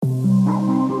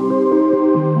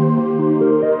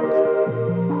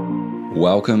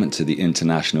Welcome to the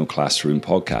International Classroom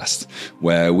Podcast,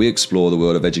 where we explore the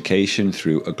world of education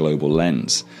through a global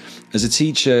lens. As a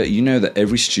teacher, you know that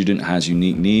every student has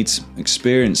unique needs,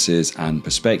 experiences, and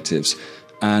perspectives,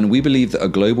 and we believe that a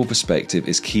global perspective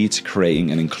is key to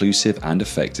creating an inclusive and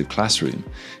effective classroom.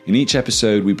 In each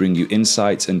episode, we bring you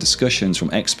insights and discussions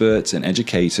from experts and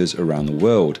educators around the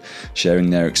world,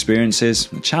 sharing their experiences,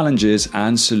 challenges,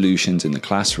 and solutions in the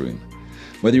classroom.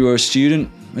 Whether you're a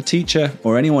student, a teacher,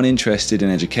 or anyone interested in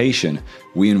education,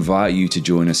 we invite you to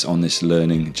join us on this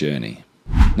learning journey.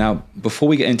 Now, before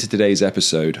we get into today's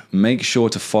episode, make sure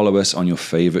to follow us on your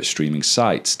favorite streaming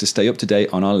sites to stay up to date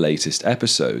on our latest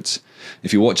episodes.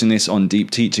 If you're watching this on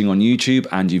Deep Teaching on YouTube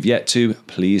and you've yet to,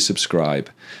 please subscribe.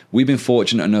 We've been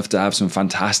fortunate enough to have some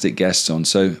fantastic guests on,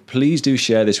 so please do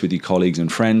share this with your colleagues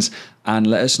and friends and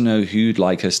let us know who you'd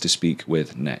like us to speak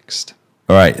with next.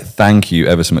 All right, thank you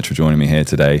ever so much for joining me here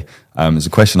today. There's a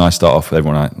question I start off with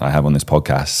everyone I have on this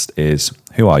podcast is,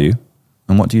 who are you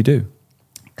and what do you do?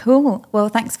 Cool. Well,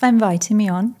 thanks for inviting me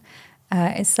on.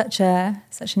 It's such an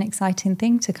exciting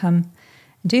thing to come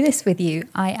and do this with you.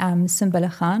 I am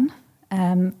Sumbella Khan.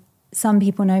 Some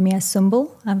people know me as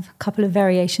Sumbel. I have a couple of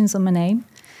variations on my name.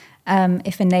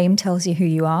 If a name tells you who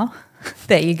you are,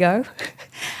 there you go.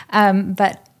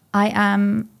 But I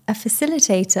am a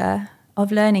facilitator of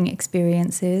learning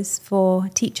experiences for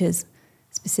teachers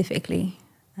specifically,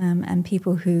 and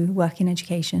people who work in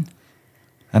education.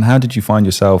 And how did you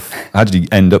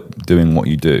end up doing what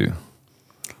you do?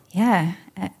 Yeah,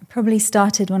 it probably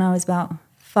started when I was about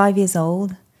 5 years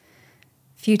old. A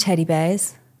few teddy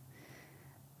bears.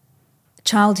 A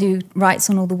child who writes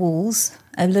on all the walls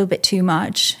a little bit too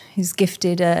much, who's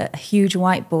gifted a huge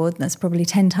whiteboard that's probably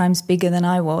 10 times bigger than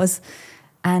I was,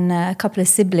 and a couple of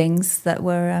siblings that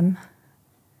were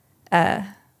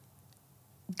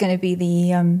going to be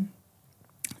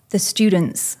the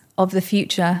students of the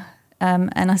future.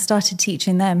 And I started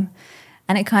teaching them,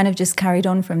 and it kind of just carried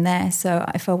on from there. So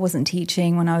if I wasn't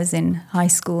teaching when I was in high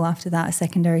school, after that,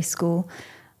 secondary school,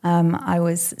 I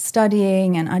was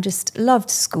studying, and I just loved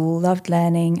school, loved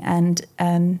learning,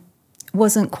 and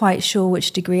wasn't quite sure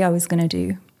which degree I was going to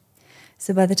do.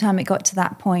 So by the time it got to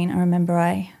that point, I remember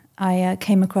I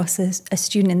came across a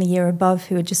student in the year above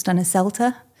who had just done a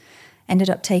CELTA. Ended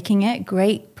up taking it.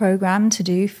 Great program to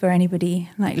do for anybody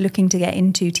like looking to get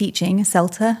into teaching, a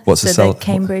CELTA. What's a CELTA? The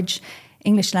Cambridge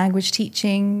English Language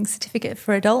Teaching Certificate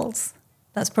for Adults.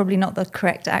 That's probably not the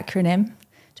correct acronym.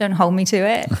 Don't hold me to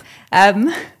it.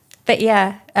 But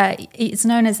yeah, it's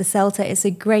known as a CELTA. It's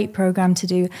a great program to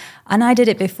do. And I did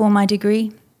it before my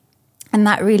degree. And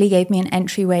that really gave me an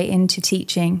entryway into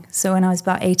teaching. So when I was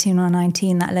about 18 or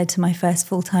 19, that led to my first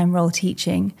full-time role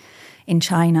teaching in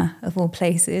China, of all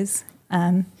places.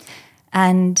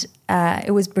 And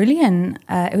it was brilliant.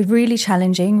 It was really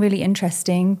challenging, really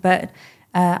interesting. But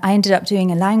I ended up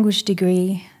doing a language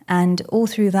degree. And all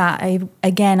through that, I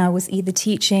was either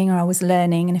teaching or I was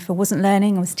learning. And if I wasn't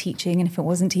learning, I was teaching. And if I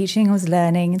wasn't teaching, I was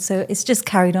learning. And so it's just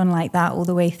carried on like that all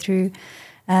the way through.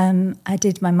 I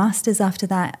did my master's after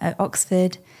that at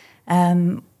Oxford.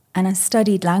 And I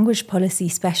studied language policy,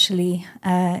 especially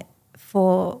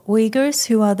for Uyghurs,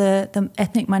 who are the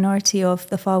ethnic minority of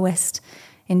the far west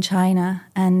in China,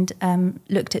 and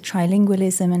looked at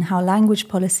trilingualism and how language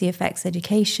policy affects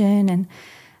education.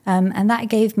 And that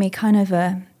gave me kind of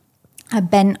a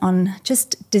bent on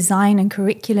just design and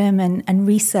curriculum and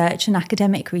research and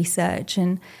academic research.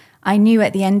 And I knew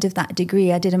at the end of that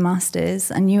degree, I did a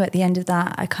master's, I knew at the end of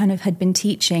that I kind of had been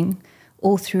teaching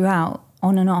all throughout,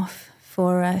 on and off,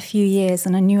 for a few years.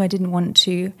 And I knew I didn't want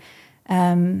to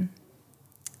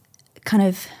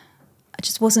I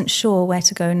just wasn't sure where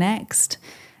to go next.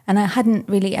 And I hadn't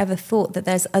really ever thought that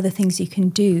there's other things you can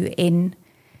do in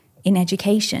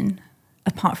education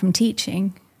apart from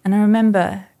teaching. And I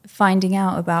remember finding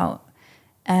out about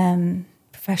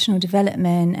professional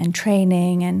development and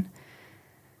training. And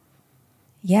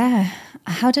yeah,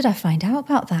 how did I find out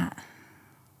about that?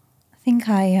 I think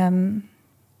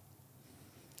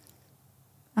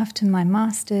after my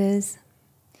master's,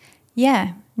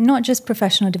 not just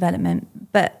professional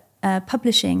development, but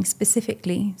publishing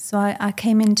specifically. So I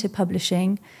came into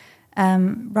publishing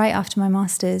right after my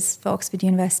master's for Oxford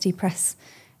University Press,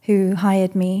 who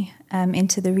hired me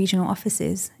into the regional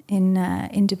offices in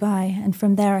Dubai. And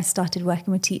from there, I started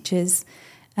working with teachers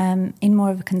in more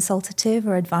of a consultative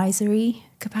or advisory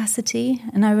capacity.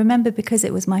 And I remember, because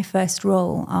it was my first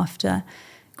role after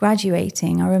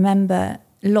graduating, I remember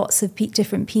lots of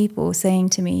different people saying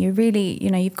to me, you really,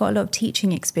 you've got a lot of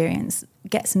teaching experience,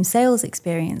 get some sales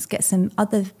experience, get some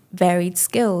other varied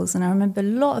skills. And I remember a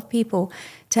lot of people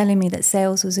telling me that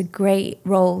sales was a great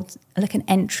role, like an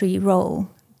entry role,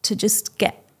 to just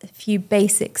get a few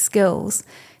basic skills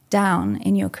down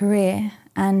in your career.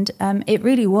 And it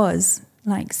really was,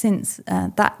 like, since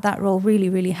that role really,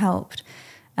 really helped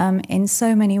in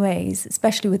so many ways,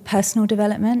 especially with personal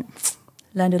development.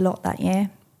 Learned a lot that year.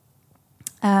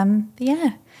 But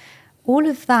yeah, all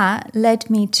of that led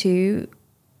me to,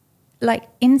 like,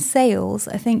 in sales,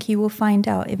 I think you will find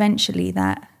out eventually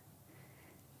that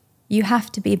you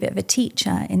have to be a bit of a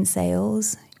teacher in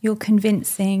sales. You're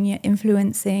convincing, you're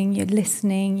influencing, you're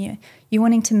listening, you're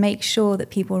wanting to make sure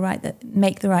that people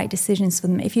make the right decisions for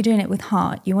them. If you're doing it with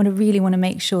heart, you really want to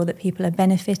make sure that people are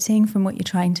benefiting from what you're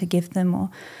trying to give them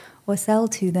or sell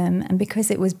to them. And because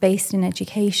it was based in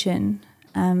education,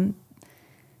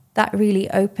 that really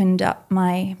opened up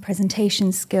my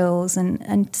presentation skills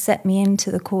and set me into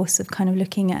the course of kind of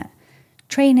looking at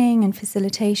training and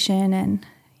facilitation. And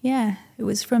yeah, it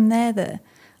was from there that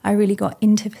I really got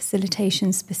into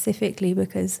facilitation specifically,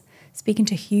 because speaking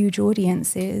to huge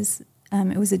audiences,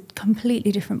 it was a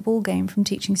completely different ballgame from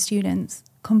teaching students.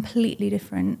 Completely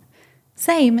different.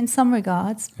 Same in some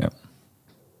regards, Yep.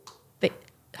 but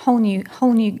whole new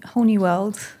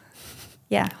world.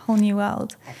 Yeah, whole new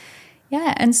world.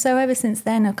 Yeah, and so ever since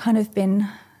then,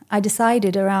 I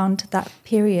decided around that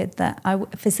period that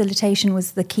facilitation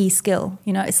was the key skill.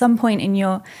 You know, at some point in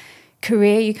your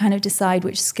career, you kind of decide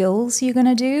which skills you're going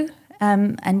to do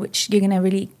and which you're going to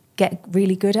really get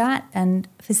really good at. And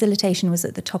facilitation was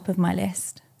at the top of my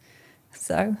list.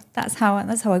 So that's how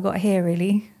I got here,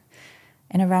 really,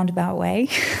 in a roundabout way.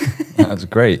 That's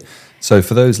great. So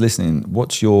for those listening,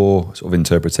 what's your sort of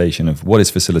interpretation of what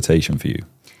is facilitation for you?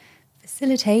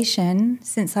 Facilitation,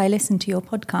 since I listened to your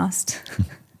podcast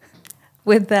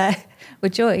with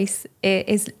Joyce,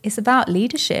 it's about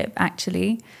leadership,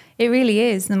 actually. It really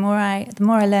is. The more I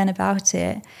learn about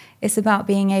it, it's about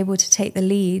being able to take the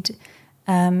lead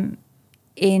in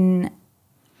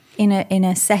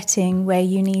a setting where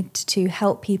you need to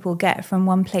help people get from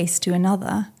one place to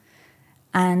another.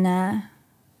 And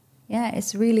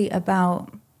it's really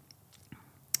about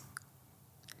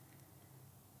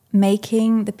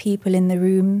making the people in the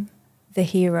room the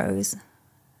heroes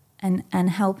and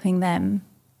helping them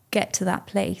get to that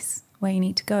place where you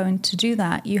need to go. And to do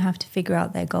that, you have to figure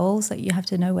out their goals. Like, you have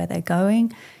to know where they're going.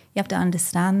 You have to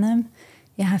understand them.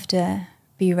 You have to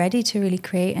be ready to really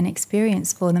create an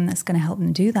experience for them that's going to help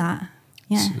them do that.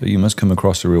 Yeah. So you must come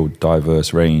across a real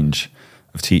diverse range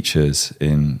of teachers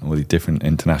in all the different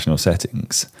international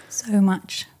settings. So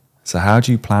much. So how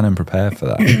do you plan and prepare for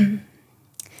that?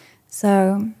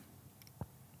 So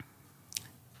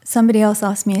somebody else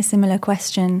asked me a similar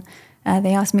question.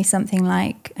 They asked me something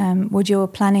like, would your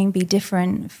planning be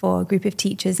different for a group of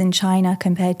teachers in China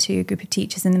compared to a group of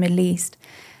teachers in the Middle East?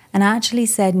 And I actually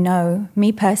said no.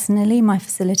 Me personally, my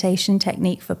facilitation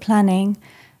technique for planning,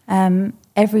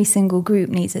 every single group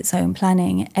needs its own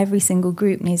planning. Every single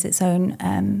group needs its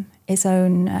own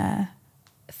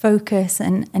focus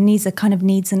and needs a kind of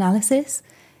needs analysis.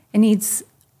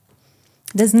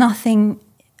 There's nothing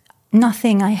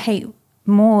I hate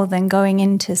more than going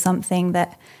into something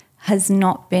that has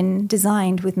not been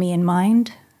designed with me in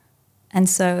mind. And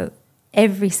so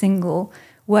every single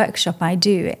workshop I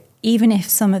do, even if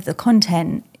some of the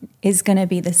content is going to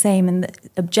be the same and the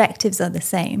objectives are the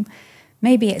same,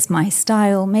 maybe it's my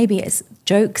style, maybe it's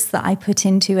jokes that I put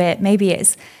into it, maybe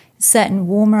it's certain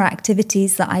warmer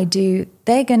activities that I do,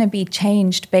 they're going to be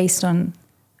changed based on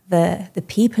the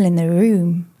people in the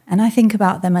room. And I think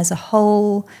about them as a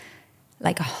whole,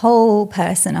 like a whole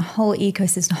person, a whole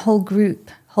ecosystem, a whole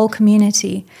group, whole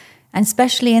community. And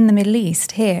especially in the Middle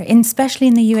East here, especially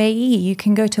in the UAE, you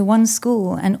can go to one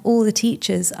school and all the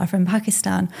teachers are from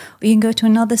Pakistan, or you can go to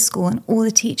another school and all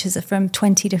the teachers are from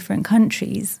 20 different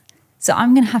countries. So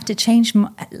I'm going to have to change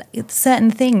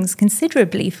certain things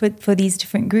considerably for these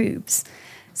different groups.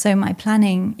 So my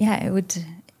planning,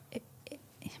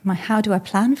 how do I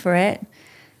plan for it?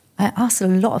 I ask a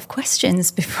lot of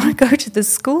questions before I go to the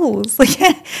schools.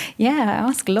 I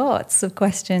ask lots of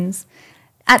questions.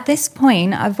 At this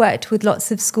point, I've worked with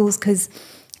lots of schools because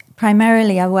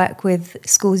primarily I work with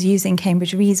schools using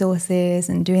Cambridge resources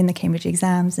and doing the Cambridge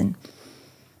exams. And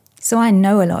so I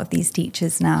know a lot of these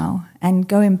teachers now. And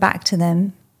going back to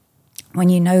them, when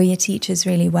you know your teachers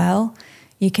really well,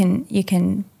 you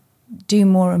can do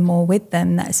more and more with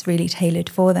them that's really tailored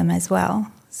for them as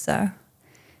well. So,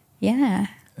 yeah.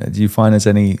 Do you find there's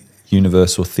any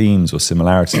universal themes or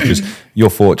similarities? Because you're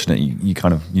fortunate,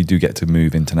 you do get to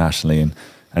move internationally and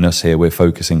And us here, we're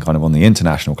focusing kind of on the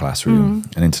international classroom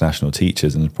and international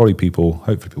teachers. And probably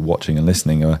hopefully people watching and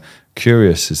listening are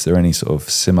curious, is there any sort of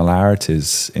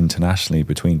similarities internationally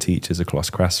between teachers across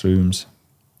classrooms?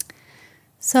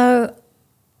 So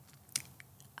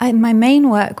my main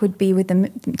work would be with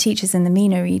the teachers in the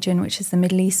MENA region, which is the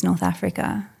Middle East, North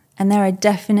Africa. And there are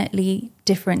definitely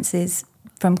differences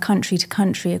from country to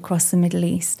country across the Middle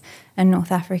East and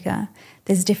North Africa.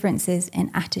 There's differences in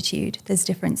attitude. There's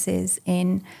differences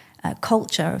in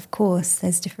culture, of course.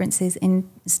 There's differences in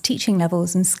teaching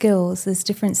levels and skills. There's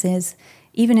differences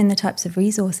even in the types of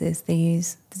resources they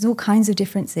use. There's all kinds of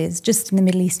differences just in the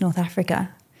Middle East, North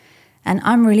Africa. And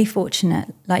I'm really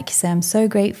fortunate, like you say, I'm so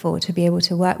grateful to be able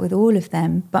to work with all of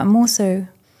them. But I'm also,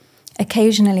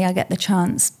 occasionally I get the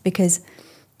chance, because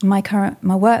my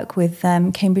work with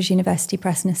Cambridge University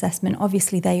Press and Assessment,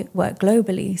 obviously they work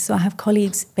globally. So I have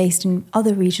colleagues based in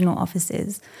other regional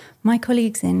offices. My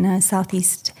colleagues in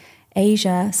Southeast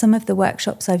Asia, some of the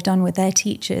workshops I've done with their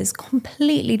teachers,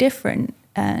 completely different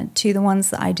to the ones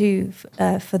that I do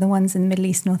for the ones in the Middle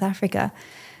East, North Africa.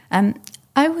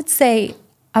 I would say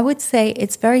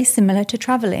it's very similar to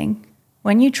traveling.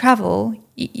 When you travel,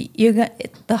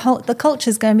 the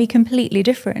culture is going to be completely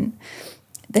different.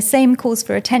 The same calls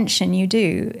for attention you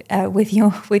do with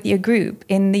your group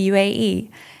in the UAE.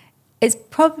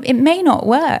 It may not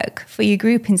work for your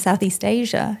group in Southeast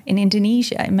Asia, in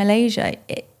Indonesia, in Malaysia.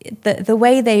 The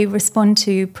way they respond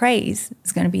to praise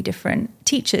is going to be different.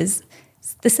 Teachers,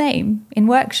 the same in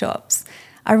workshops.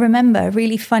 I remember a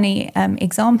really funny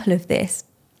example of this.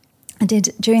 I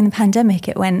did during the pandemic.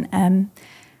 It went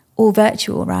all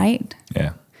virtual, right?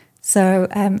 Yeah. So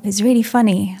it's really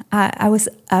funny. I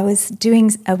was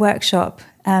doing a workshop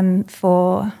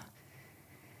for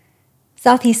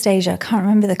Southeast Asia. I can't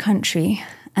remember the country,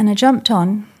 and I jumped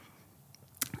on,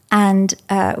 and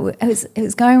it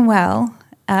was going well.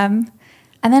 And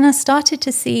then I started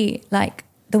to see like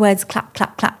the words clap,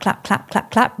 clap, clap, clap, clap,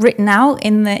 clap, clap written out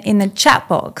in the chat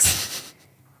box.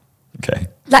 Okay.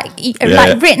 Like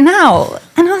written out,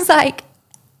 and I was like,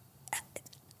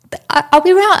 I'll be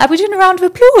doing a round of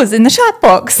applause in the chat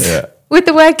box with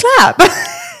the word clap.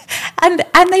 and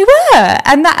they were,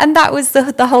 and that was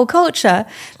the whole culture.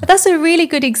 But that's a really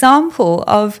good example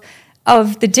of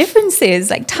the differences,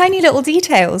 like tiny little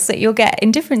details that you'll get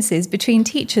in differences between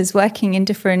teachers working in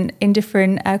different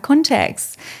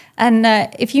contexts. And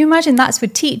if you imagine that's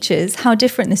with teachers, how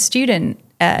different the student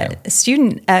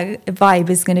vibe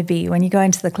is going to be when you go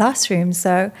into the classroom.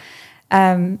 So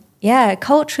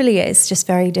culturally it's just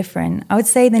very different. I would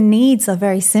say the needs are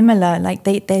very similar. Like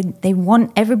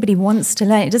everybody wants to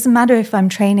learn. It doesn't matter if I'm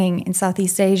training in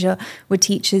Southeast Asia with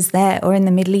teachers there or in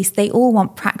the Middle East. They all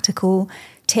want practical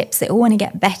tips. They all want to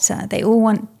get better. They all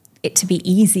want it to be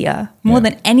easier. More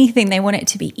than anything, they want it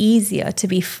to be easier, to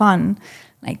be fun.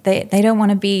 Like they don't want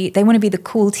to be, they want to be the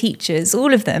cool teachers,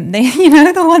 all of them. They,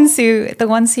 the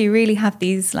ones who really have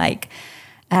these like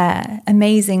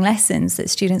amazing lessons that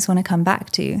students want to come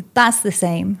back to. That's the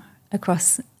same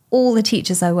across all the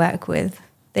teachers I work with.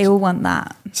 They all want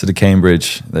that. So the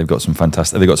Cambridge, they've got some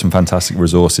fantastic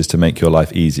resources to make your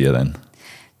life easier then.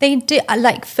 They do.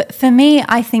 Like for me,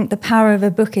 I think the power of a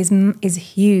book is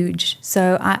huge.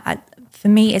 So for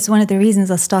me, it's one of the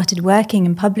reasons I started working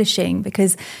and publishing,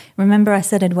 because remember I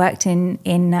said I'd worked in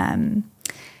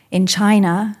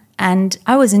China, and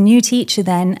I was a new teacher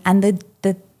then, and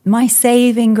my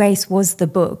saving grace was the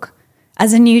book.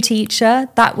 As a new teacher,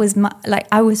 that was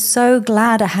I was so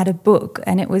glad I had a book,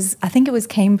 and I think it was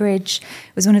Cambridge.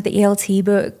 It was one of the ELT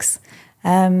books.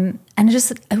 And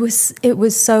it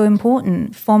was so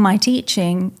important for my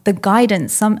teaching. The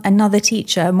guidance, another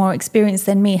teacher more experienced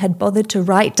than me had bothered to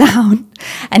write down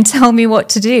and tell me what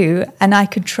to do, and I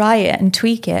could try it and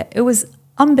tweak it. It was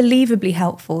unbelievably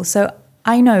helpful. So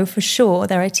I know for sure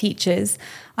there are teachers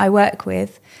I work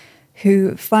with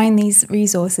who find these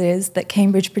resources that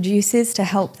Cambridge produces to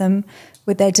help them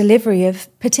with their delivery of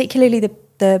particularly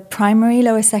the primary,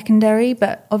 lower secondary,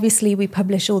 but obviously we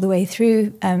publish all the way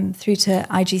through to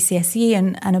IGCSE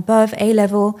and above,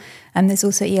 A-level, and there's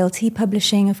also ELT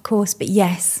publishing, of course. But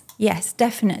yes,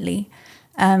 definitely.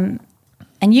 And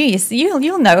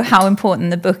you'll know how important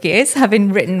the book is,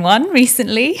 having written one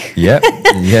recently. Yeah.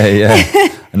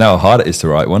 I know how hard it is to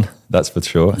write one, that's for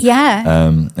sure.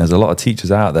 Yeah. There's a lot of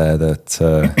teachers out there that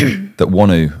that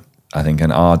want to, I think,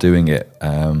 and are doing it.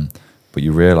 But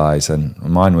you realise, and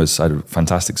mine I had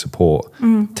fantastic support,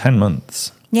 10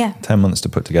 months. Yeah. 10 months to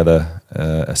put together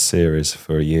a series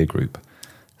for a year group.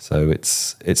 So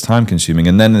it's time consuming.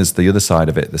 And then there's the other side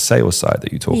of it, the sales side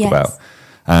that you talk about.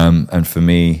 And for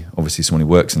me, obviously someone who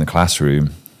works in the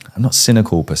classroom, I'm not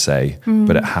cynical per se,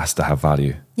 but it has to have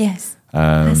value. Yes. It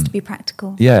has to be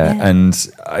practical. Yeah.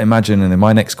 And I imagine, and then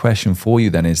my next question for you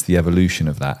then is the evolution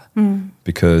of that.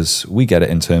 Because we get it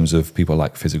in terms of people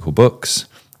like physical books.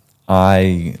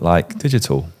 I like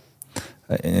digital.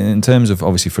 In terms of,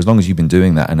 obviously, for as long as you've been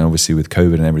doing that, and obviously with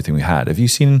COVID and everything we had, have you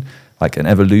seen like an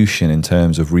evolution in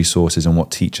terms of resources and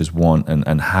what teachers want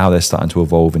and how they're starting to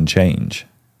evolve and change?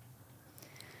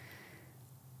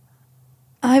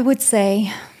 I would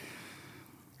say,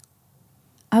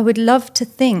 I would love to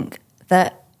think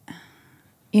that,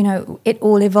 you know, it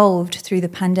all evolved through the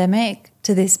pandemic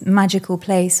to this magical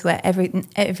place where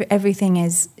everything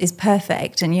is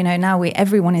perfect. And, you know, now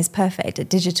everyone is perfect at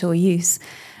digital use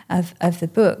of the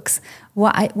books.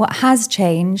 What has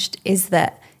changed is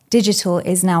that digital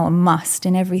is now a must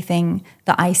in everything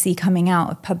that I see coming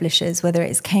out of publishers, whether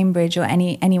it's Cambridge or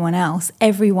anyone else.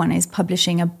 Everyone is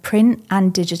publishing a print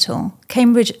and digital.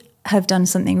 Cambridge have done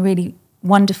something really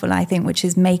wonderful, I think, which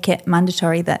is make it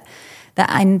mandatory that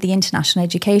in the international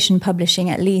education publishing,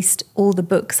 at least all the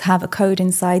books have a code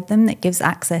inside them that gives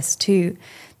access to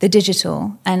the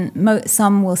digital, and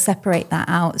some will separate that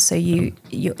out. So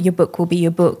your book will be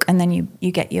your book, and then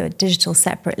you get your digital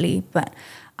separately. But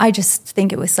I just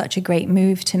think it was such a great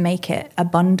move to make it a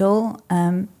bundle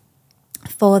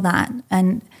for that.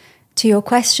 And to your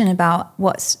question about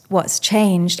what's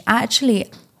changed, actually,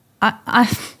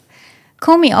 I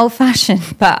call me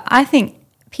old-fashioned, but I think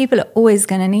people are always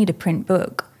going to need a print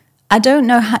book. I don't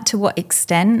know to what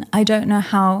extent. I don't know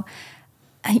how,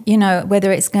 you know,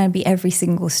 whether it's going to be every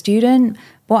single student.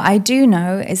 What I do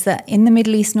know is that in the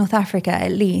Middle East, North Africa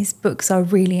at least, books are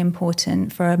really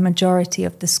important for a majority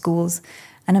of the schools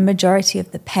and a majority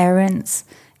of the parents,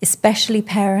 especially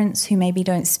parents who maybe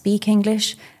don't speak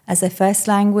English as their first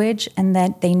language, and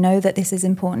that they know that this is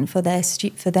important for their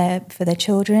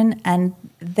children, and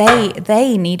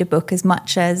they need a book as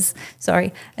much as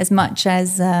the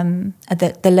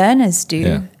learners do.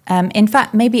 Yeah. In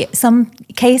fact, maybe some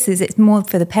cases it's more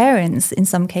for the parents in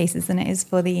some cases than it is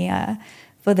for the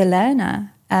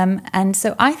learner. And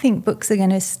so I think books are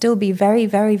going to still be very,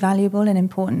 very valuable and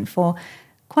important for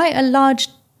quite a large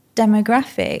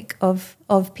demographic of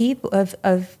people,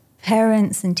 of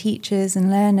parents and teachers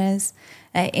and learners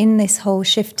in this whole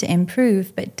shift to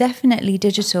improve. But definitely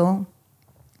digital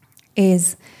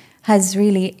has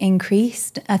really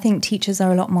increased. I think teachers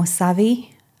are a lot more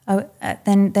savvy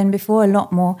than before, a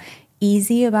lot more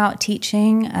easy about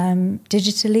teaching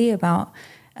digitally, about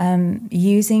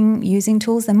using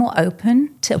tools. They're more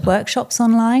open to workshops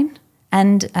online,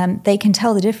 and they can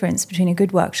tell the difference between a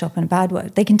good workshop and a bad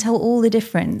workshop. They can tell all the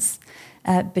difference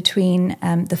between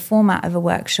the format of a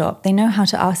workshop. They know how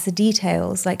to ask the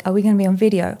details, like, are we going to be on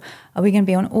video? Are we going to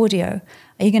be on audio?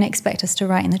 Are you going to expect us to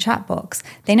write in the chat box?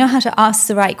 They know how to ask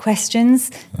the right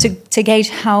questions to gauge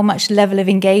how much level of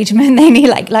engagement they need,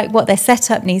 like what their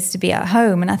setup needs to be at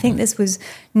home. And I think this was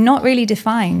not really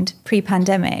defined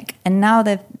pre-pandemic, and now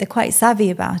they're quite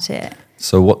savvy about it.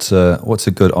 So what's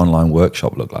a good online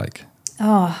workshop look like?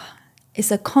 Oh, it's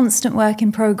a constant work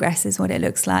in progress is what it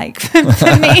looks like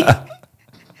for me.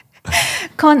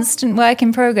 Constant work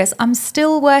in progress. I'm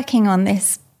still working on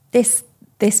this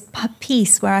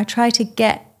piece where I try to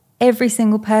get every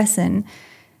single person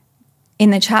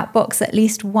in the chat box at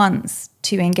least once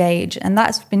to engage, and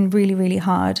that's been really, really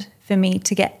hard for me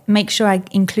to make sure I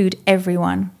include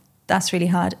everyone. That's really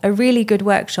hard. A really good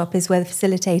workshop is where the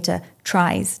facilitator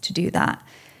tries to do that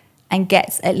and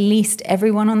gets at least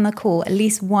everyone on the call at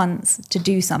least once to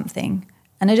do something.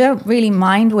 And I don't really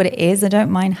mind what it is. I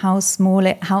don't mind how small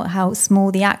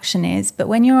the action is. But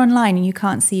when you're online and you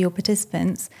can't see your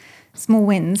participants, small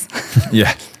wins.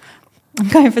 Yeah. I'm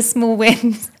going for small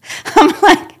wins. I'm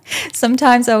like,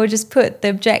 sometimes I would just put the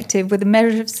objective with a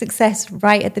measure of success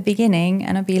right at the beginning,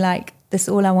 and I'd be like, this is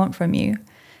all I want from you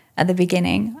at the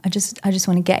beginning. I just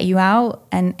want to get you out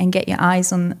and get your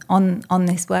eyes on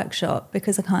this workshop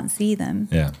because I can't see them.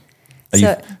 Yeah.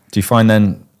 Do you find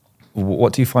then,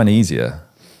 what do you find easier?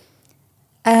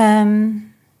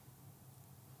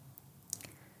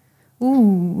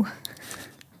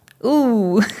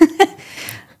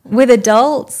 With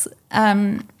adults,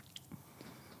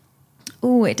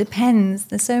 it depends.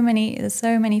 There's so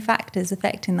many factors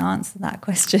affecting the answer to that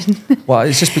question. Well,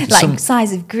 it's just like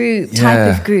size of group,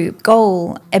 type of group,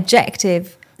 goal,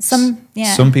 objective. Some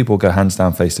people go hands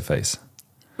down face to face.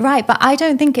 Right, but I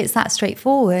don't think it's that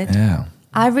straightforward. Yeah.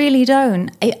 I really don't.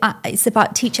 It's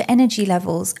about teacher energy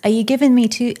levels. Are you giving me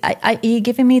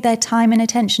their time and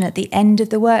attention at the end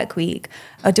of the work week,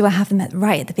 or do I have them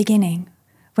right at the beginning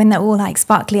when they're all like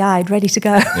sparkly eyed, ready to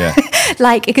go? Yeah.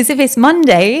 Like, because if it's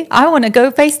Monday, I want to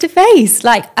go face to face.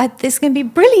 Like, this is going to be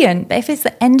brilliant. But if it's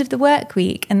the end of the work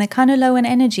week and they're kind of low on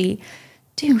energy,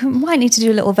 dude, we might need to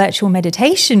do a little virtual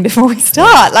meditation before we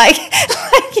start. Like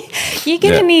you're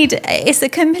going to need, it's a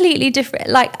completely different,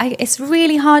 it's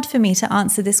really hard for me to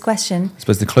answer this question. I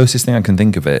suppose the closest thing I can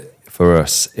think of it for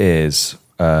us is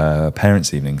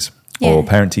parents' evenings. Or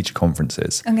parent-teacher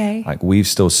conferences. Okay. Like we've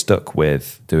still stuck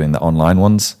with doing the online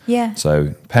ones. Yeah.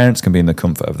 So parents can be in the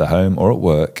comfort of their home or at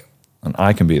work, and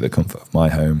I can be at the comfort of my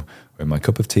home with my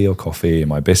cup of tea or coffee and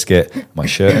my biscuit, my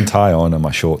shirt and tie on and my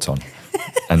shorts on.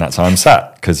 And that's how I'm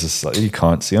sat, because like, you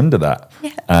can't see under that.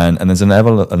 Yeah. And there's an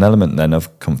element then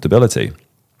of comfortability.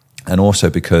 And also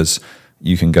because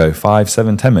you can go 5,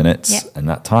 7, 10 minutes and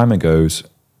that timer goes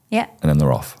and then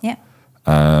they're off. Yeah.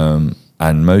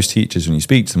 And most teachers, when you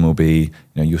speak to them, will be,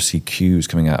 you'll see cues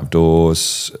coming out of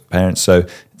doors, parents. So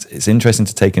it's interesting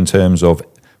to take in terms of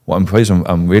what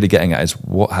I'm really getting at is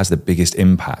what has the biggest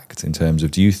impact in terms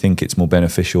of, do you think it's more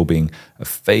beneficial being a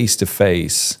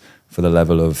face-to-face for the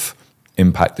level of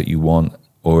impact that you want?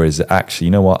 Or is it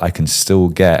actually, I can still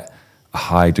get a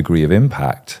high degree of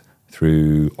impact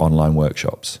through online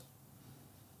workshops?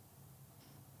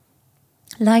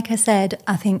 Like I said,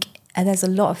 I think there's a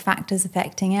lot of factors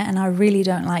affecting it, and I really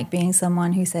don't like being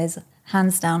someone who says,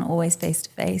 hands down, always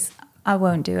face-to-face. I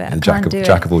won't do it.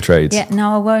 Jack of all trades. Yeah,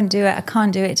 no, I won't do it. I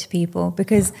can't do it to people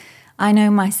because I know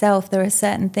myself there are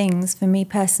certain things, for me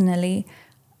personally,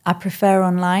 I prefer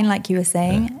online, like you were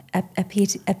saying,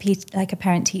 like a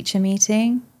parent-teacher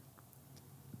meeting.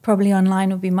 Probably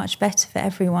online would be much better for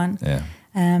everyone. Yeah.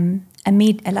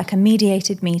 Like a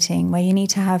mediated meeting where you need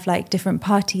to have like different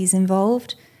parties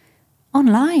involved.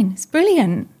 Online, it's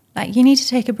brilliant. Like you need to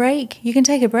take a break, you can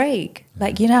take a break.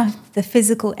 Like the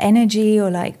physical energy or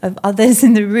like of others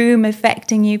in the room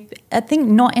affecting you. I think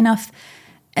not enough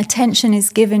attention is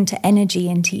given to energy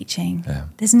in teaching. Yeah.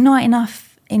 There's not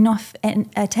enough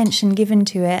attention given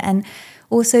to it, and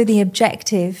also the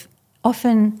objective.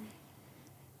 Often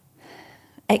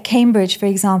at Cambridge, for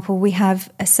example, we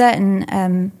have a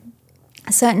certain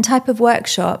type of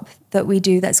workshop that we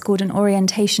do that's called an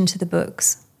orientation to the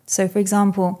books. So, for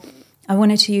example, I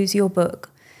wanted to use your book,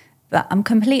 but I'm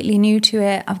completely new to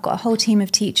it. I've got a whole team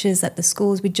of teachers at the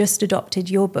schools. We just adopted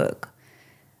your book.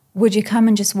 Would you come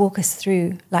and just walk us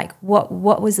through, like, what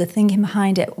was the thinking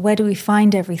behind it? Where do we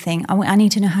find everything? I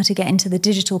need to know how to get into the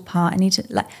digital part.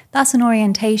 That's an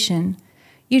orientation.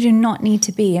 You do not need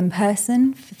to be in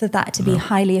person for that to be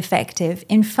highly effective.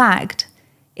 In fact,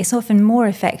 it's often more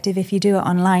effective if you do it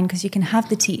online, because you can have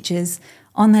the teachers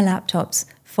on their laptops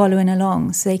following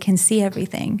along so they can see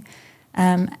everything.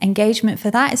 Engagement for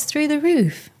that is through the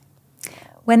roof.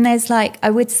 When there's I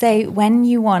would say when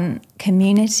you want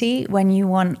community, when you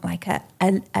want like a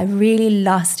really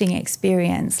lasting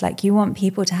experience, like you want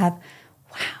people to have,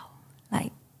 wow,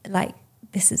 like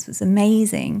this was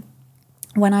amazing.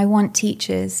 When I want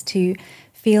teachers to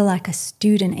feel like a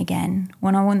student again,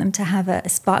 when I want them to have a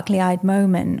sparkly-eyed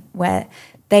moment where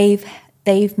they've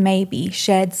maybe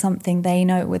shared something they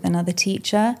know with another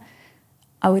teacher,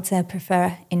 I would say I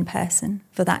prefer in person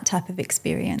for that type of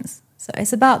experience. So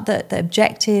it's about the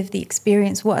objective, the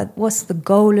experience, what's the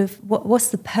goal of, what's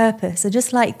the purpose. I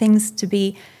just like things to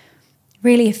be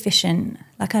really efficient.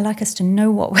 Like I like us to know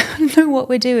what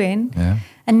we're doing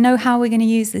and know how we're going to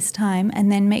use this time,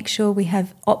 and then make sure we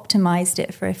have optimized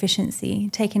it for efficiency,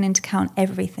 taking into account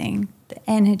everything, the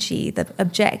energy, the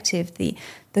objective, the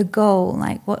goal.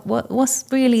 Like what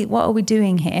are we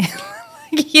doing here?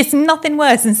 It's nothing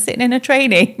worse than sitting in a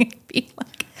training. Be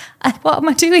like, what am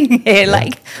I doing here?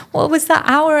 Like, what was that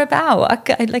hour about?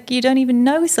 You don't even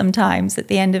know sometimes at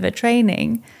the end of a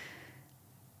training.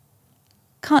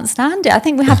 Can't stand it. I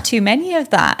think we have too many of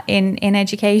that in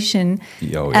education.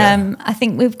 I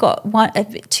think we've got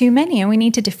too many, and we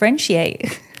need to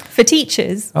differentiate for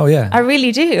teachers. Oh, yeah. I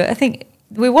really do. I think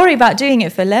we worry about doing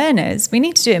it for learners. We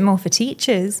need to do it more for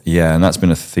teachers. Yeah, and that's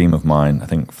been a theme of mine, I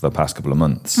think, for the past couple of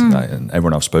months. And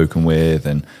everyone I've spoken with,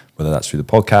 and whether that's through the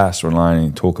podcast or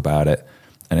online, talk about it.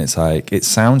 And it's like, it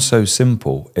sounds so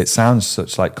simple. It sounds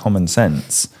such like common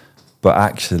sense. But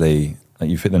actually,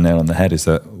 you've hit the nail on the head, is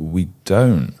that we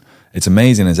don't. It's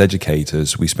amazing as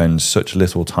educators, we spend such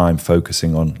little time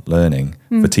focusing on learning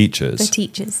for teachers. For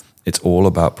teachers. It's all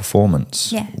about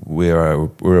performance. Yeah.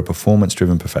 We're a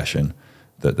performance-driven profession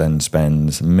that then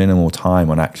spends minimal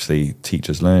time on actually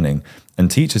teachers learning.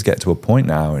 And teachers get to a point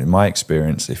now, in my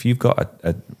experience, if you've got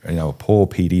a poor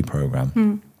PD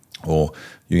program, or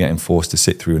you're getting forced to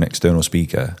sit through an external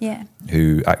speaker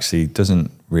who actually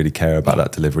doesn't really care about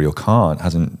that delivery, or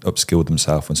hasn't upskilled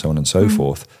themselves, and so on and so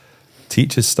forth,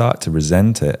 teachers start to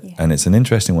resent it. Yeah. And it's an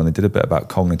interesting one. They did a bit about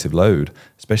cognitive load,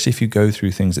 especially if you go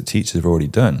through things that teachers have already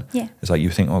done. Yeah. It's like you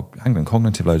think, oh, hang on,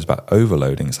 cognitive load is about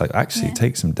overloading. It's like actually it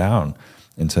takes them down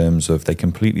in terms of they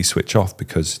completely switch off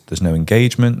because there's no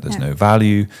engagement, there's no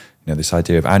value. You know, this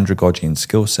idea of andragogy and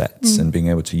skill sets and being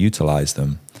able to utilize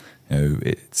them, you know,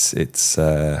 it's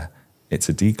a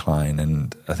decline.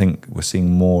 And I think we're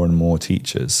seeing more and more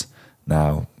teachers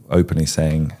now openly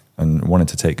saying and wanting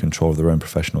to take control of their own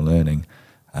professional learning,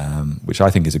 which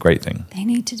I think is a great thing. They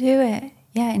need to do it.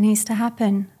 Yeah, it needs to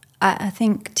happen. I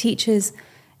think teachers,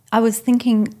 I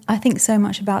think so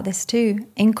much about this too.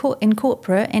 In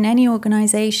corporate, in any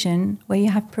organisation where you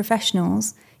have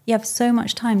professionals, you have so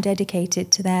much time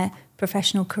dedicated to their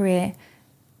professional career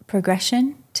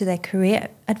progression, to their career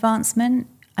advancement.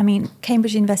 I mean,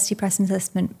 Cambridge University Press and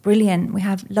Assessment, brilliant. We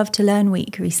have Love to Learn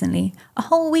Week recently, a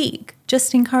whole week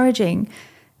just encouraging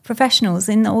professionals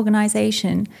in the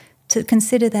organisation to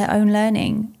consider their own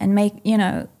learning and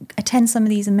attend some of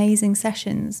these amazing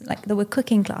sessions. Like there were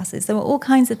cooking classes, there were all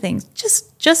kinds of things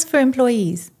just for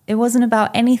employees. It wasn't about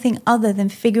anything other than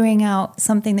figuring out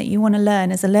something that you want to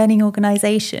learn as a learning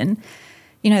organisation.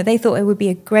 You know, they thought it would be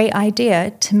a great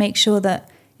idea to make sure that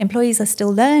employees are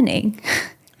still learning.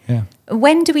 Yeah.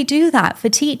 When do we do that for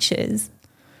teachers?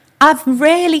 I've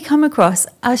rarely come across,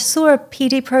 I saw a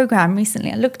PD program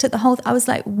recently. I looked at the whole, I was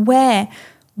like, where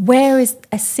is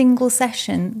a single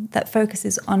session that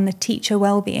focuses on the teacher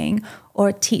well-being or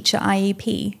a teacher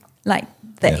IEP, like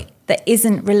that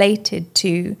isn't related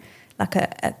to like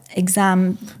a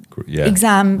exam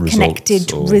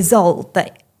connected result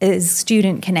that is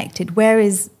student connected? Where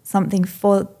is something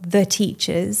for the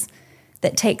teachers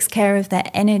that takes care of their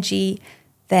energy,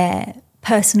 their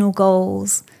personal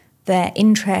goals, their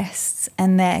interests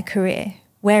and their career?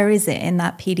 Where is it in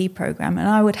that PD program? And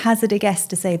I would hazard a guess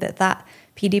to say that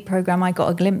PD program I got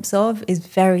a glimpse of is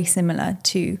very similar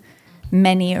to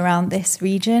many around this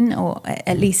region, or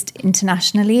at least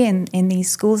internationally in these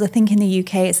schools. I think in the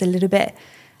UK it's a little bit,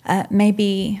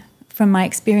 maybe from my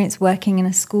experience working in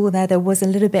a school there was a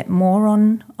little bit more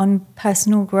on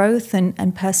personal growth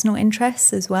and personal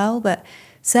interests as well. But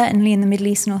certainly in the Middle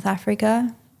East, North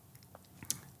Africa,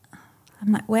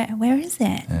 I'm like, where is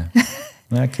it? Yeah.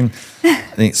 I think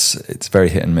it's very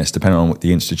hit and miss, depending on what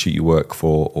the institute you work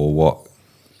for or what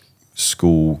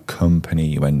school company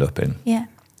you end up in. Yeah.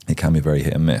 It can be very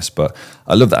hit and miss. But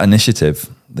I love that initiative,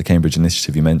 the Cambridge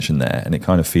initiative you mentioned there, and it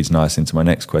kind of feeds nice into my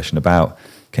next question about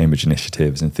Cambridge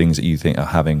initiatives and things that you think are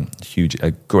having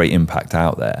a great impact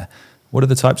out there. What are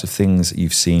the types of things that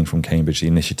you've seen from Cambridge, the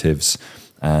initiatives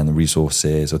and the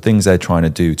resources, or things they're trying to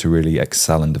do to really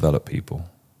excel and develop people?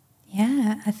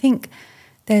 Yeah, I think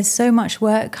there's so much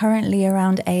work currently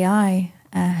around AI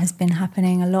has been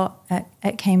happening a lot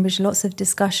at Cambridge. Lots of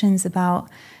discussions about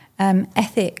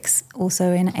ethics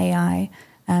also in AI,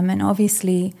 and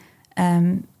obviously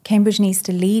Cambridge needs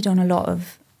to lead on a lot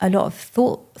of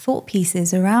thought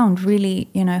pieces around really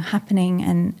happening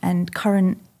and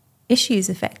current issues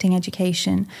affecting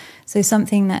education. So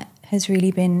something that has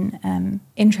really been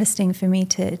interesting for me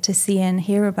to see and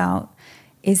hear about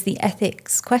is the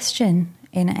ethics question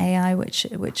in AI,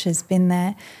 which has been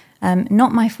there.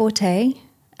 Not my forte,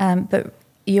 but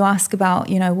you ask about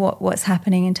what's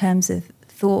happening in terms of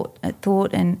thought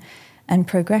and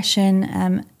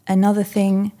progression. Another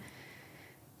thing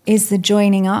is the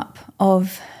joining up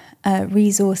of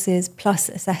resources plus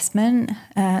assessment.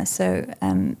 So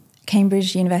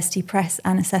Cambridge University Press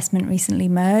and Assessment recently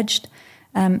merged.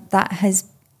 That has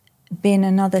been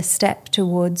another step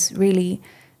towards really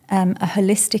a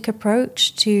holistic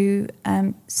approach to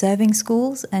serving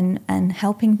schools and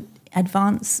helping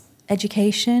advance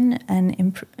education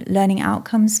and learning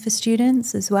outcomes for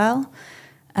students as well.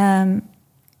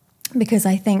 Because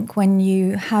I think when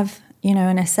you have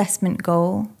an assessment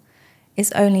goal,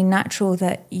 it's only natural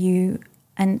that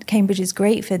and Cambridge is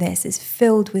great for this, is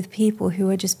filled with people who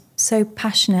are just so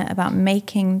passionate about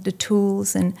making the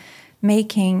tools and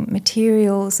making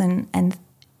materials and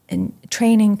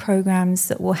training programs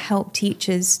that will help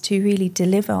teachers to really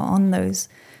deliver on those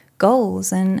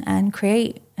goals and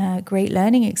create great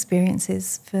learning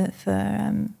experiences for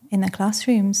in the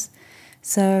classrooms.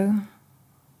 So,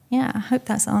 yeah, I hope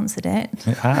that's answered it.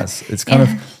 It has. It's kind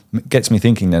of gets me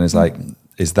thinking then, is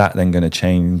that then going to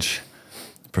change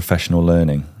professional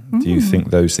learning? Do you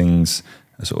think those things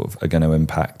are going to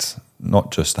impact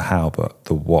not just the how, but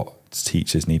the what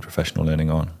teachers need professional learning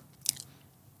on?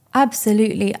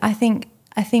 Absolutely. I think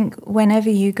whenever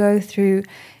you go through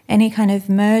any kind of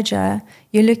merger,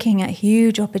 you're looking at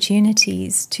huge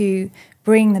opportunities to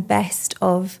bring the best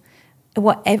of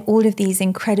what all of these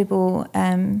incredible,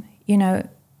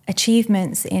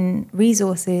 achievements in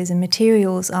resources and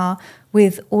materials are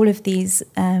with all of these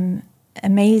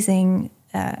amazing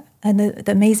and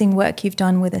the amazing work you've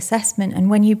done with assessment. And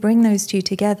when you bring those two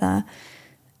together,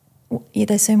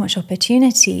 there's so much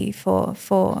opportunity for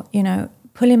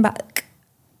pulling back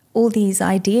all these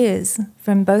ideas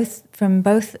from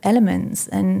both elements.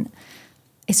 And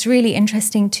it's really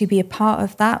interesting to be a part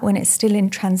of that when it's still in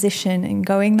transition and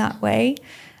going that way.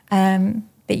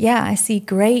 But yeah,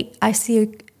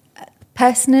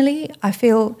 personally, I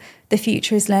feel the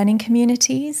future is learning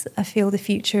communities. I feel the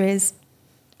future is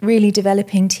really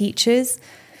developing teachers,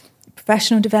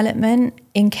 professional development.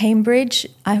 In Cambridge,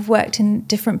 I've worked in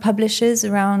different publishers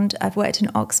around. I've worked in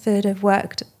Oxford, I've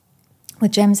worked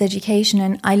with GEMS Education,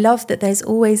 and I love that there's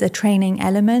always a training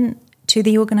element to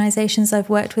the organisations I've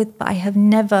worked with, but I have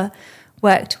never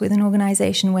worked with an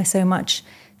organisation where so much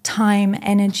time,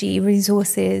 energy,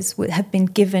 resources have been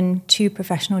given to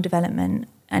professional development.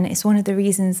 And it's one of the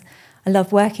reasons I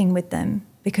love working with them,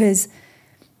 because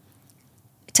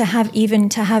to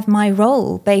have my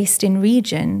role based in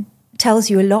region tells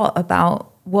you a lot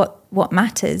about what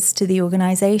matters to the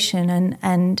organisation,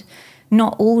 and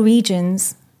not all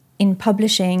regions in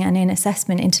publishing and in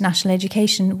assessment, international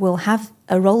education, will have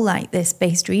a role like this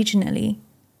based regionally.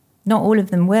 Not all of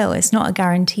them will. It's not a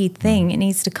guaranteed thing. It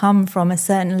needs to come from a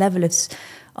certain level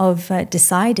of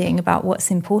deciding about what's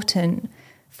important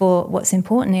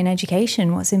in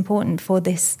education, what's important for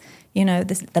this,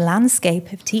 the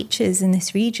landscape of teachers in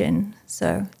this region.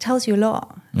 So it tells you a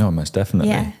lot. No, most definitely.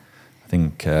 Yeah. I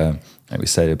think, like we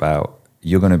said about,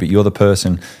 you're the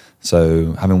person.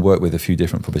 So having worked with a few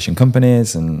different publishing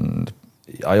companies, and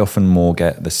I often more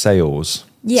get the sales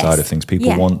side of things.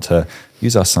 People want to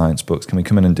use our science books. Can we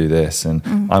come in and do this? And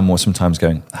I'm more sometimes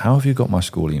going, how have you got my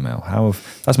school email?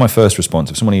 That's my first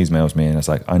response. If someone emails me and it's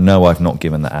like, I know I've not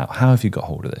given that out. How have you got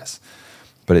hold of this?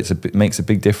 But it makes a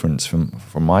big difference from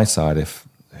my side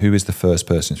who is the first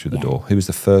person through the door? Who is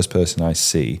the first person I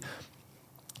see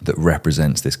that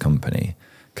represents this company?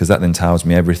 Because that then tells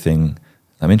me everything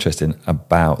I'm interested in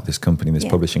about this company, this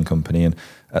publishing company. And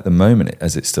at the moment,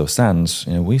 as it still stands,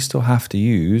 we still have to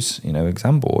use,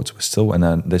 exam boards. And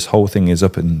then this whole thing is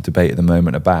up in debate at the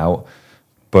moment about,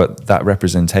 but that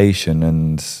representation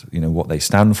and, what they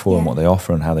stand for and what they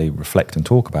offer and how they reflect and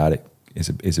talk about it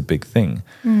is a big thing.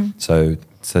 So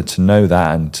to know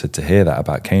that and to hear that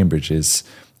about Cambridge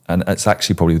and it's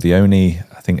actually probably the only,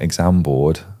 I think, exam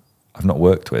board I've not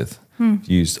worked with.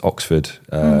 Used Oxford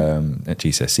at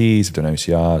GCSEs, I've done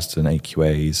OCRs, done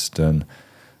AQAs, done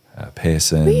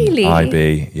Pearson, really?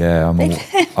 IB. Yeah,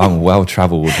 I'm well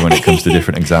travelled when it comes to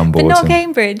different exam boards. But not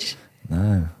Cambridge?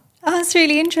 No. Oh, that's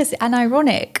really interesting and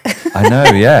ironic. I know,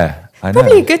 yeah. I know.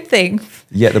 Probably a good thing.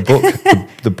 Yeah, the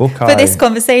book For this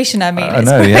conversation, I mean. I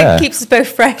know, yeah. It keeps us both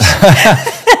fresh.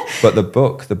 But the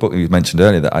book you mentioned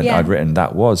earlier that I'd written,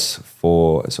 that was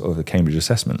for sort of the Cambridge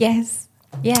assessment. Yes,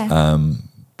 yeah.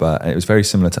 But it was very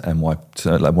similar to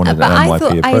one of the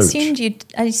NYP approach.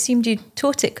 I assumed you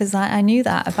taught it because I knew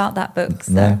that about that book.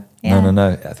 So,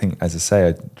 No. I think, as I say,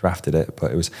 I drafted it,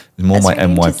 but it was more That's my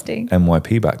really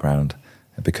NYP background,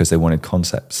 because they wanted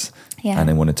concepts and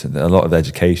they wanted a lot of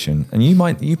education. And you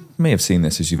may have seen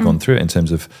this as you've gone through it in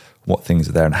terms of what things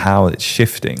are there and how it's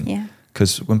shifting. Yeah.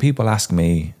 Because when people ask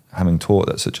me, having taught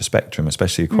at such a spectrum,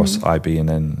 especially across IB and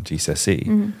then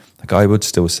GCSE, like I would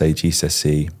still say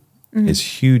GCSE is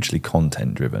hugely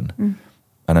content driven.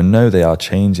 And I know they are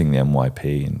changing the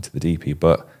NYP into the DP,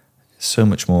 but so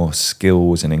much more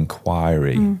skills and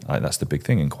inquiry. Like that's the big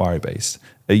thing, inquiry based.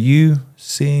 Are you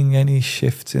seeing any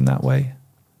shifts in that way?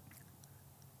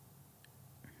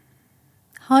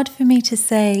 Hard for me to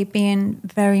say, being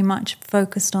very much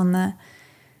focused on the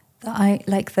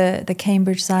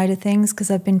Cambridge side of things, because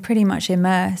I've been pretty much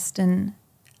immersed, and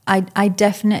I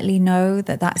definitely know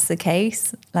that that's the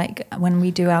case. Like when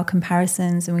we do our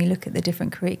comparisons and we look at the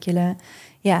different curricula,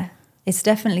 it's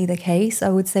definitely the case. I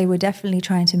would say we're definitely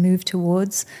trying to move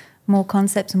towards more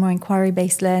concepts, more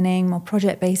inquiry-based learning, more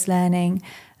project-based learning.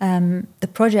 The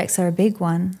projects are a big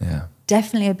one. Yeah.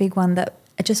 Definitely a big one that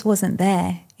just wasn't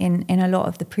there in a lot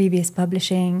of the previous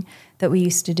publishing that we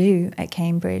used to do at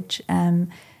Cambridge. And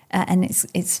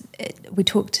we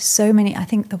talked to so many, I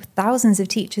think there were thousands of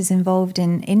teachers involved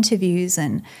in interviews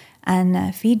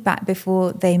and feedback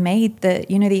before they made the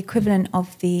equivalent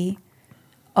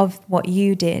of what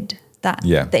you did,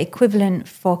 the equivalent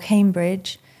for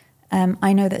Cambridge.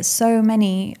 I know that so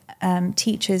many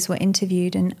teachers were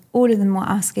interviewed, and all of them were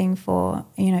asking for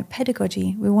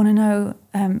pedagogy. We want to know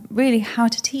really how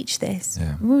to teach this.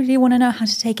 We really want to know how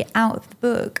to take it out of the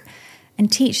book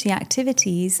and teach the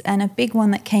activities. And a big one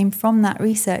that came from that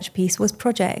research piece was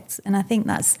projects. And I think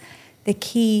that's the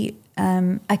key,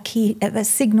 that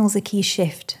signals a key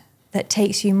shift that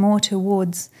takes you more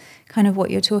towards kind of what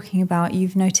you're talking about.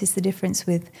 You've noticed the difference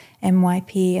with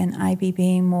MYP and IB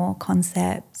being more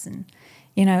concepts and,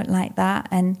 like that.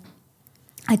 And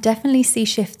I definitely see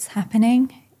shifts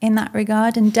happening in that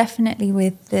regard, and definitely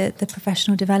with the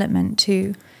professional development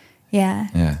too.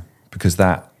 Yeah, because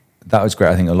that was great.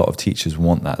 I think a lot of teachers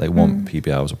want that. They want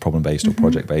PBLs or problem-based or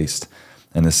project-based.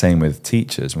 And the same with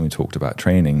teachers. When we talked about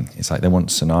training, it's like they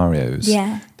want scenarios.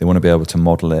 They want to be able to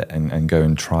model it and go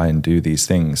and try and do these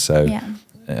things. So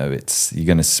you're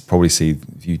going to probably see,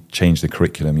 if you change the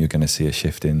curriculum, you're going to see a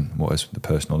shift in what is the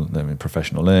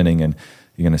professional learning, and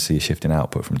you're going to see a shift in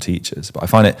output from teachers. But I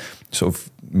find it sort of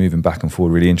moving back and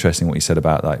forward really interesting what you said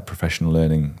about like professional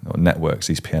learning or networks,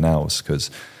 these PNLs,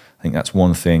 because I think that's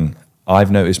one thing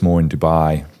I've noticed more in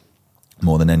Dubai,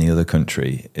 more than any other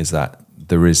country, is that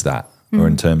there is that, or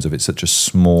in terms of it's such a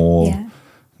small,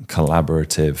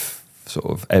 collaborative sort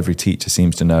of, every teacher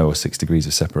seems to know, or 6 degrees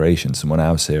of separation, someone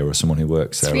else here or someone who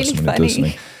works there, really or someone funny. who does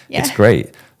something. It's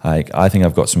great. Like, I think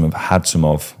I've had some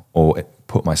of, or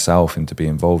put myself into be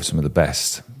involved, some of the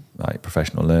best like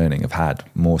professional learning I've had,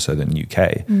 more so than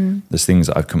UK. There's things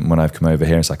that when I've come over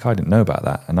here, it's like, I didn't know about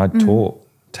that. And I'd taught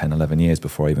 10, 11 years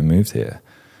before I even moved here.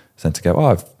 So then to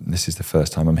go, this is the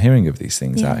first time I'm hearing of these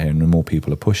things out here, and more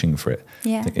people are pushing for it.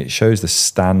 I think it shows the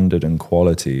standard and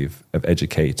quality of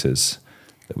educators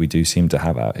that we do seem to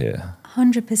have out here.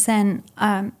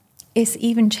 100%. It's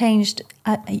even changed.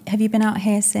 Have you been out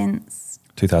here since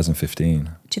 2015?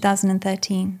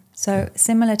 2013. So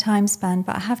similar time span.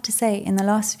 But I have to say, in the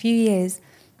last few years,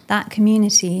 that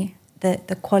community,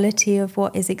 the quality of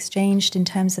what is exchanged in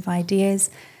terms of ideas,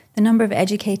 the number of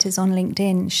educators on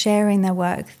LinkedIn sharing their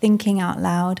work, thinking out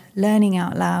loud, learning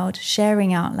out loud,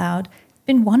 sharing out loud, it's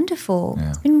been wonderful.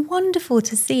 It's been wonderful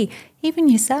to see. Even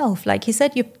yourself, like you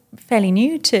said, you're fairly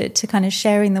new to kind of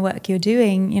sharing the work you're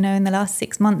doing. In the last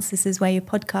 6 months, this is where your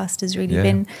podcast has really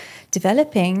been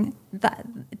developing.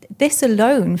 This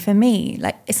alone, for me,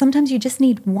 like sometimes you just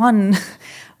need one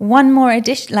more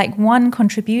addition, like one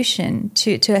contribution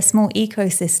to a small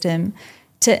ecosystem.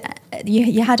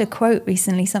 You had a quote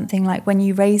recently, something like, when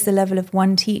you raise the level of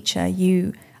one teacher,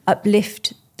 you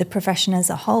uplift the profession as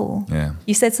a whole.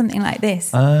 You said something like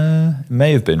this. It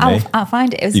may have been me. I'll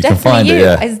find it. It was you definitely can find you. It,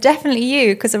 yeah. It was definitely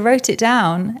you, because I wrote it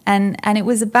down, and it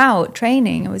was about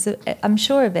training. I'm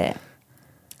sure of it.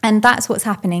 And that's what's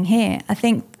happening here. I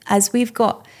think as we've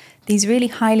got these really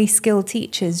highly skilled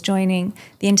teachers joining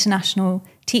the international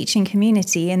teaching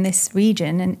community in this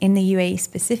region, and in the UAE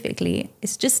specifically,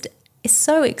 it's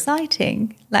so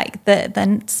exciting. Like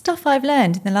the stuff I've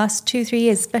learned in the last 2-3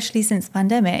 years, especially since the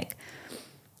pandemic,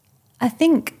 I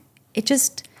think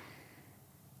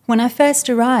when I first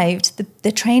arrived,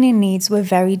 the training needs were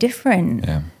very different.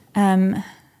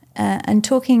 And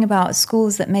talking about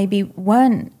schools that maybe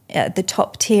weren't at the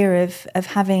top tier of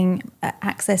having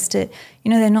access to,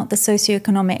 they're not the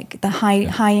socioeconomic, the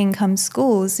high income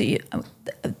schools.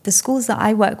 The schools that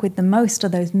I work with the most are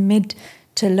those mid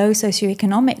to low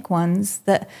socioeconomic ones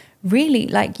that really,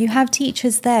 like, you have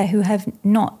teachers there who have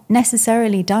not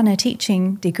necessarily done a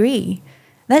teaching degree.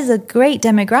 There's a great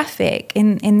demographic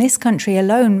in this country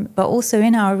alone, but also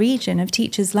in our region, of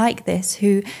teachers like this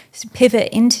who pivot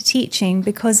into teaching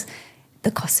because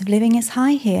the cost of living is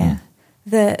high here.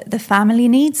 The family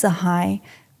needs are high.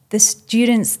 The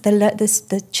students,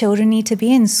 the children need to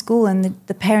be in school, and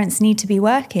the parents need to be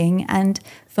working. And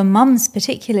for mums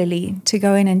particularly to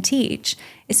go in and teach,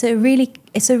 it's a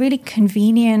really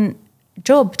convenient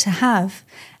job to have.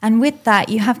 And with that,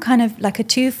 you have kind of like a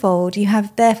twofold. You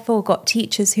have therefore got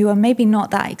teachers who are maybe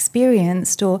not that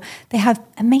experienced, or they have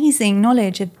amazing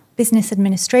knowledge of business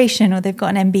administration, or they've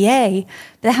got an MBA,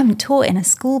 but they haven't taught in a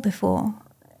school before,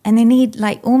 and they need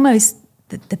like almost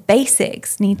the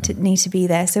basics need to be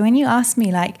there. So when you ask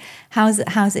me like how's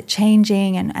it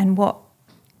changing, and what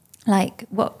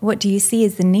do you see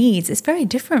as the needs, it's very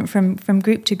different from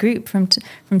group to group,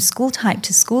 from school type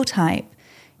to school type.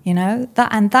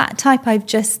 That type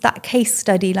that case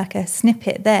study, like a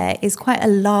snippet there, is quite a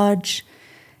large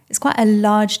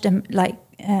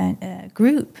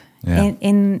group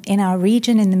in our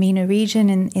region, in the MENA region,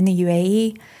 in the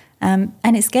UAE,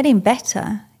 and it's getting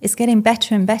better. It's getting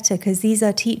better and better, because these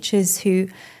are teachers who,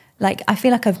 like, I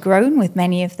feel like I've grown with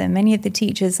many of them. Many of the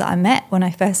teachers that I met when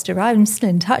I first arrived, I'm still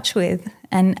in touch with,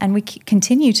 and we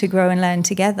continue to grow and learn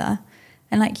together.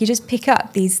 And like, you just pick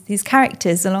up these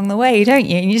characters along the way, don't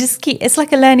you? And you just it's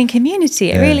like a learning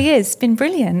community. It really is. It's been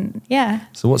brilliant. Yeah.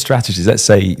 So what strategies, let's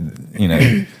say,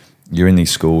 you're in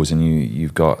these schools and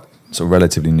you've got sort of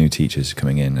relatively new teachers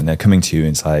coming in, and they're coming to you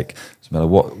and it's like, Sumbella,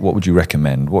 what would you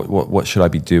recommend? What should I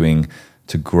be doing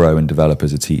to grow and develop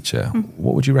as a teacher?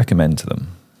 What would you recommend to them?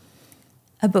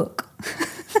 A book.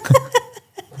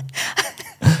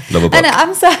 Love a book. And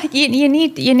I'm sorry, you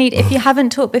need, if you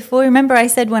haven't taught before, remember I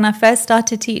said when I first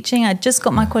started teaching, I just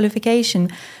got my qualification,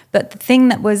 but the thing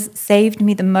that saved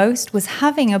me the most was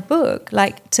having a book,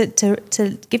 like to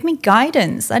give me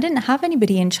guidance. I didn't have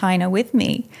anybody in China with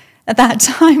me at that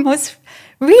time. I was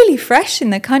really fresh in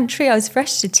the country. I was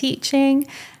fresh to teaching.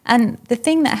 And the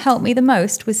thing that helped me the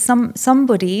most was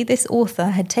somebody, this author,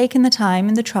 had taken the time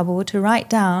and the trouble to write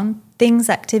down things,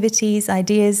 activities,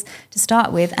 ideas to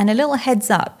start with, and a little heads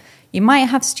up. You might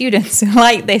have students who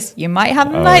like this, you might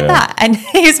have them that, and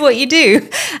here's what you do.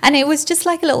 And it was just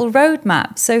like a little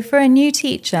roadmap. So for a new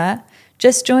teacher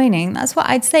just joining, that's what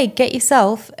I'd say. Get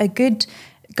yourself a good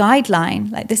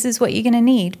guideline. Like, this is what you're going to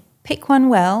need. Pick one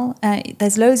well.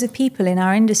 There's loads of people in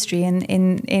our industry, in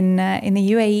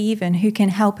the UAE even, who can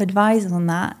help advise on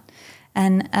that,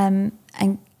 and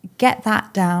get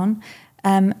that down.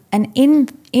 And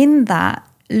in that,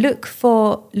 look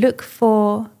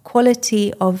for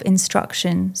quality of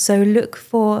instruction. So look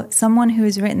for someone who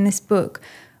has written this book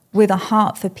with a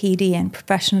heart for PD and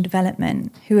professional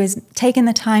development, who has taken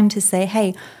the time to say,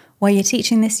 hey, while you're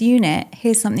teaching this unit,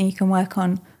 here's something you can work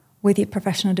on with your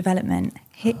professional development.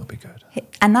 That'll be good.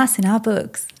 And that's in our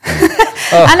books.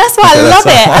 And that's why I love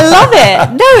it. I love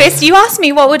it. No, you asked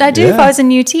me what would I do if I was a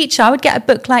new teacher. I would get a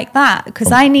book like that,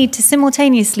 because I need to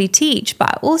simultaneously teach,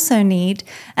 but I also need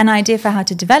an idea for how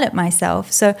to develop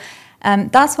myself. So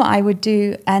that's what I would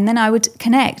do. And then I would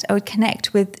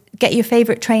connect with, get your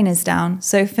favorite trainers down.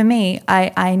 So for me,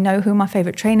 I know who my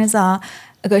favorite trainers are.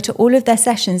 I go to all of their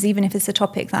sessions, even if it's a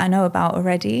topic that I know about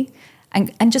already.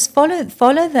 And just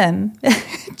follow them,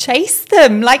 chase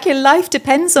them like your life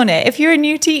depends on it. If you're a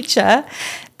new teacher,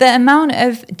 the amount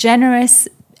of generous,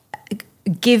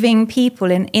 giving people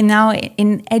in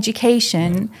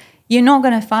education, you're not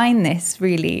going to find this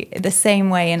really the same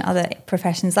way in other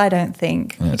professions, I don't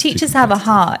think. Yeah, teachers have a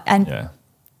heart, and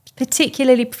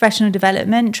particularly professional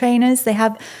development trainers, they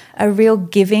have a real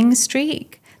giving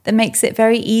streak that makes it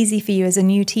very easy for you as a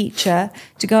new teacher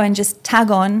to go and just tag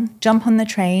on, jump on the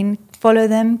train, follow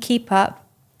them, keep up,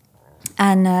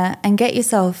 and get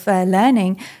yourself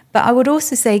learning. But I would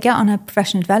also say get on a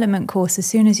professional development course as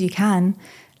soon as you can.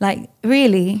 Like,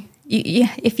 really,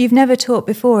 if you've never taught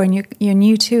before and you're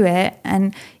new to it,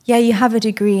 and you have a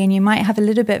degree and you might have a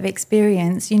little bit of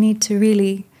experience, you need to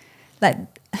really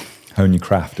hone your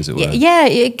craft, as it were.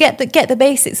 Get the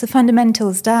basics, the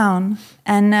fundamentals down.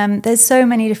 And there's so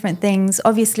many different things.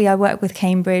 Obviously, I work with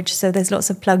Cambridge, so there's lots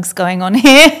of plugs going on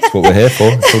here. That's what we're here for.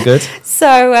 It's all good.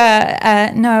 So,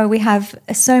 no, we have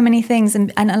so many things.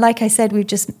 And like I said, we've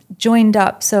just joined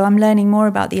up. So I'm learning more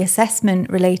about the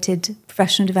assessment-related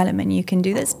professional development you can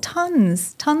do. There's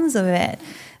tons of it.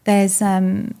 There's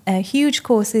huge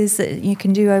courses that you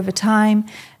can do over time.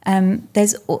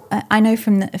 There's, I know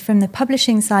from the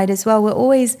publishing side as well,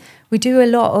 we do a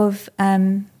lot of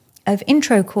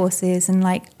intro courses and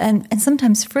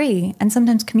sometimes free, and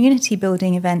sometimes community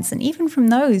building events. And even from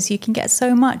those, you can get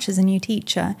so much as a new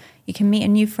teacher. You can meet a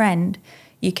new friend.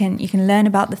 You can learn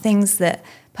about the things that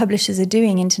publishers are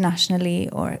doing internationally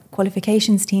or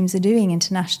qualifications teams are doing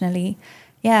internationally.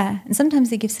 Yeah, and sometimes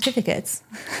they give certificates.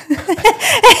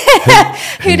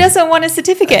 Who doesn't want a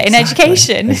certificate in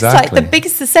education? Exactly. It's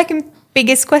like the second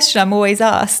biggest question I'm always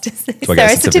asked. Is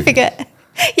there a certificate?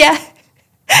 Yeah.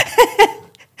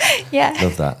 Yeah.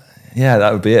 Love that. Yeah,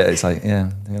 that would be it. It's like,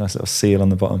 a nice little seal on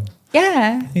the bottom.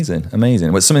 Yeah.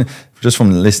 Amazing. Well, something, just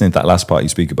from listening to that last part you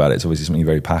speak about, it's obviously something you're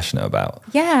very passionate about.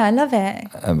 Yeah, I love it.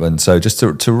 And so just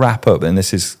to wrap up, and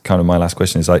this is kind of my last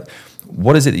question, is like,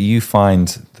 what is it that you find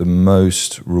the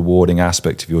most rewarding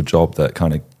aspect of your job that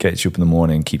kind of gets you up in the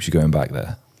morning and keeps you going back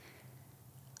there?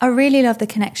 I really love the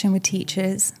connection with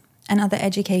teachers and other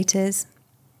educators.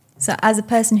 So as a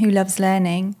person who loves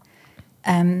learning,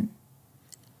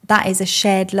 that is a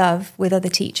shared love with other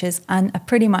teachers. And I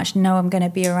pretty much know I'm going to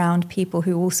be around people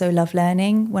who also love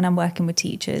learning when I'm working with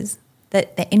teachers.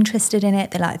 That they're interested in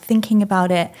it, they're like thinking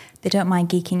about it, they don't mind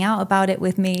geeking out about it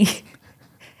with me.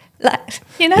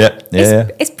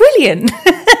 It's brilliant.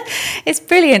 It's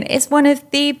brilliant. It's one of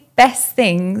the best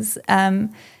things about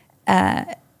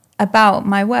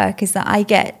my work is that I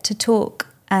get to talk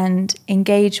and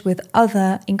engage with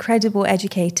other incredible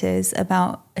educators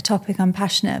about a topic I'm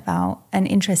passionate about and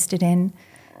interested in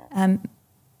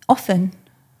often.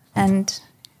 And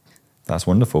that's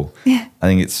wonderful. Yeah. I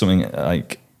think it's something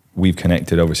like we've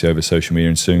connected obviously over social media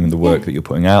and seeing the work that you're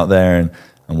putting out there,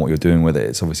 and and what you're doing with it.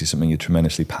 It's obviously something you're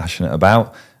tremendously passionate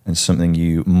about, and something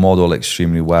you model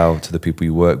extremely well to the people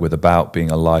you work with about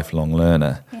being a lifelong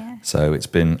learner. Yeah. So it's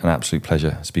been an absolute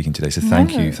pleasure speaking today. So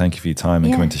thank you for your time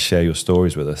and coming to share your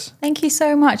stories with us. Thank you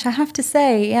so much. I have to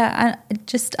say,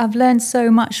 I've learned so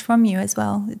much from you as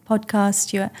well. The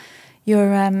podcast, your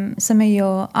some of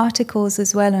your articles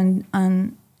as well,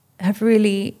 and have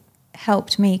really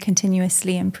helped me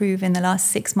continuously improve in the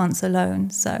last 6 months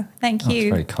alone. So thank you.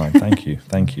 That's very kind. Thank you.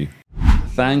 Thank you.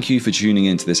 Thank you for tuning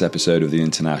into this episode of the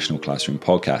International Classroom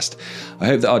Podcast. I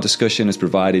hope that our discussion has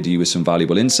provided you with some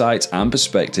valuable insights and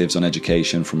perspectives on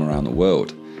education from around the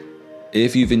world.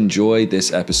 If you've enjoyed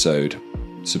this episode,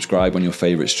 subscribe on your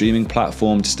favourite streaming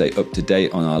platform to stay up to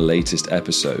date on our latest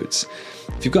episodes.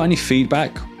 If you've got any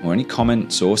feedback or any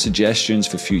comments or suggestions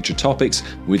for future topics,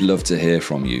 we'd love to hear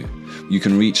from you. You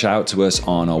can reach out to us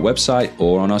on our website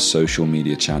or on our social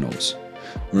media channels.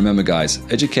 Remember guys,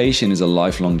 education is a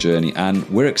lifelong journey, and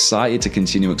we're excited to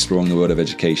continue exploring the world of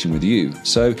education with you.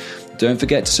 So don't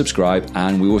forget to subscribe,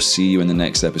 and we will see you in the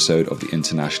next episode of the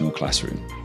International Classroom.